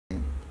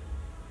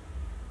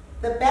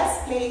The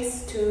best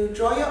place to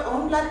draw your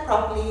own blood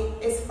properly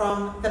is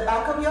from the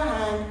back of your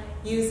hand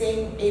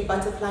using a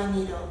butterfly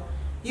needle.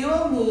 You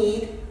will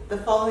need the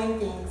following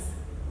things: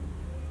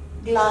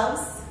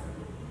 gloves,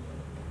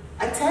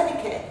 a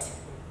tourniquet,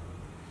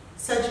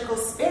 surgical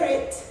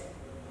spirit,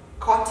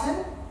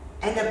 cotton,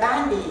 and a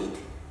band-aid.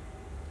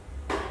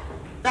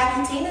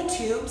 Vacutainer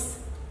tubes,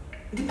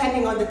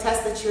 depending on the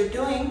test that you're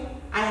doing.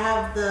 I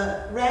have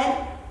the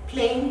red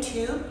plain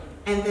tube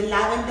and the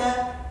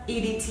lavender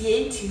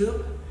EDTA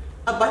tube,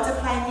 a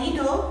butterfly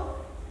needle,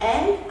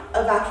 and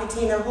a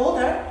vacutainer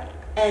holder,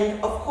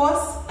 and of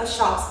course a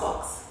sharps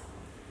box.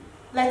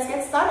 Let's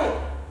get started.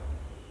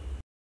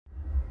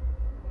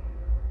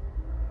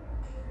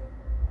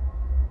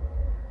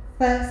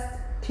 First,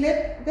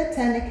 clip the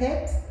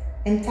tourniquet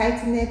and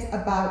tighten it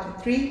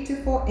about 3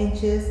 to 4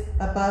 inches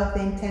above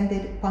the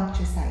intended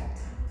puncture site.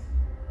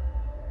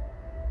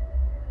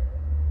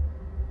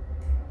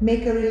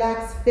 Make a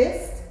relaxed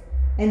fist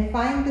and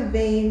find the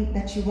vein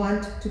that you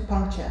want to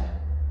puncture.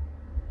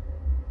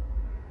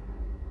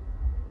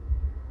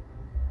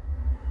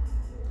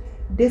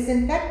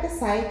 Disinfect the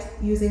site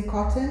using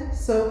cotton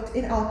soaked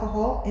in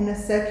alcohol in a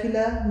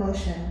circular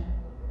motion.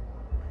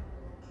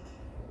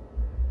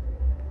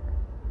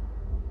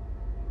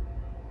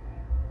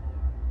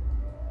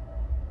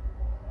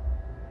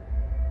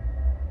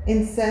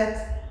 Insert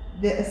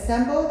the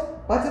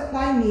assembled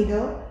butterfly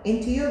needle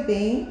into your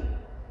vein,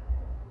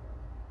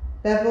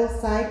 bevel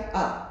side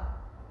up.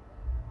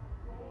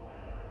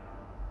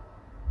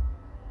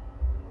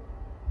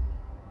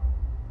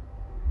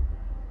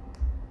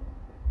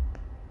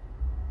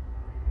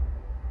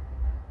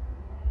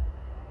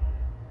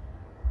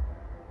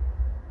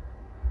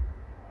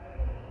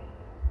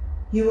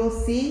 You will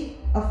see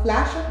a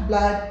flash of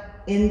blood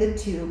in the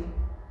tube.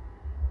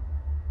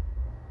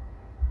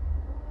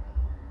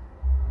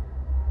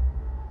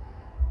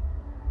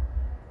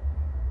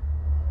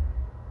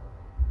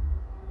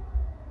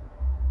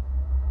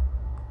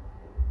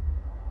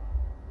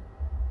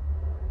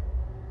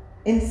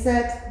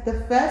 Insert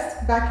the first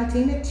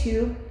vacutainer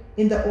tube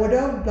in the order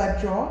of blood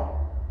draw.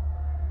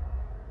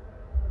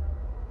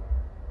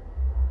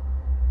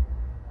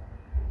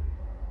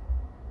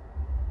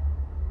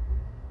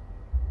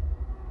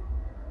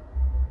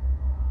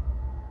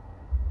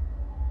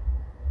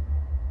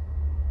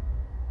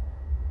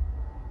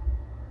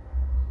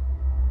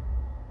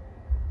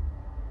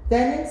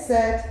 Then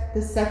insert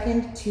the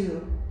second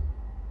tube.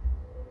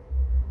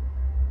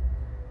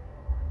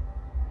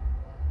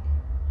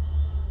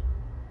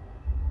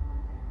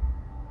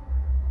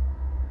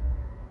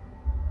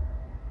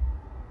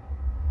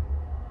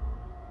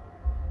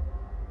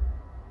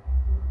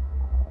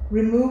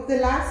 Remove the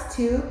last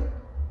tube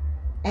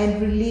and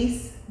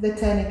release the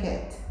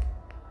tourniquet.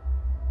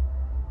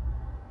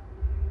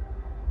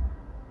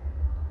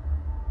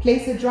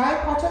 Place a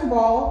dry cotton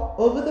ball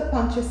over the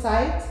puncture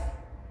site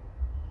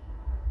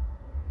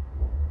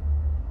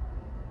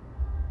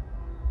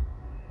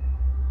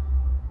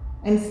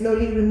and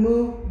slowly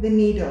remove the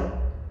needle.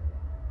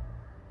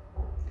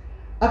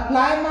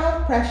 Apply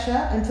mild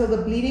pressure until the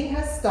bleeding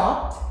has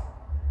stopped,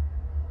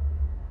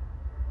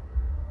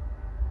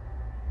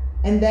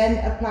 and then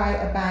apply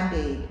a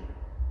band-aid.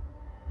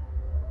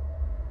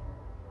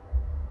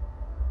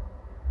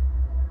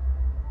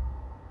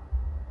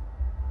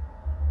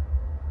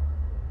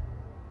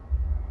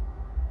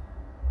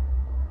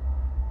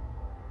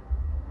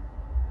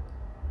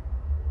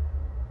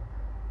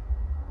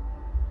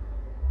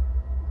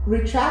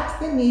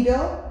 Retract the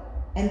needle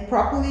and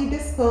properly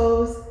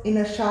dispose in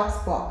a sharps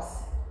box.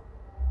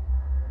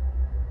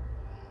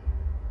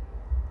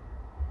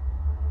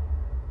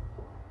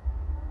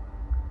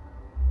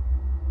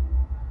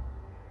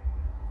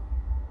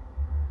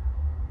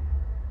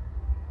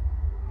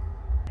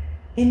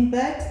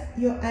 Invert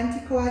your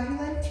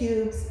anticoagulant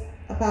tubes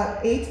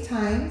about 8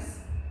 times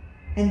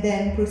and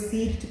then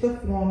proceed to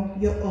perform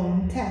your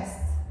own tests.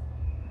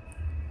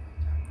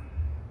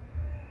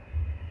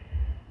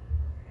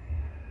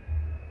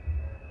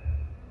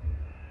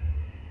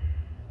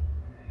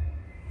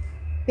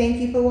 Thank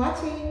you for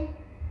watching.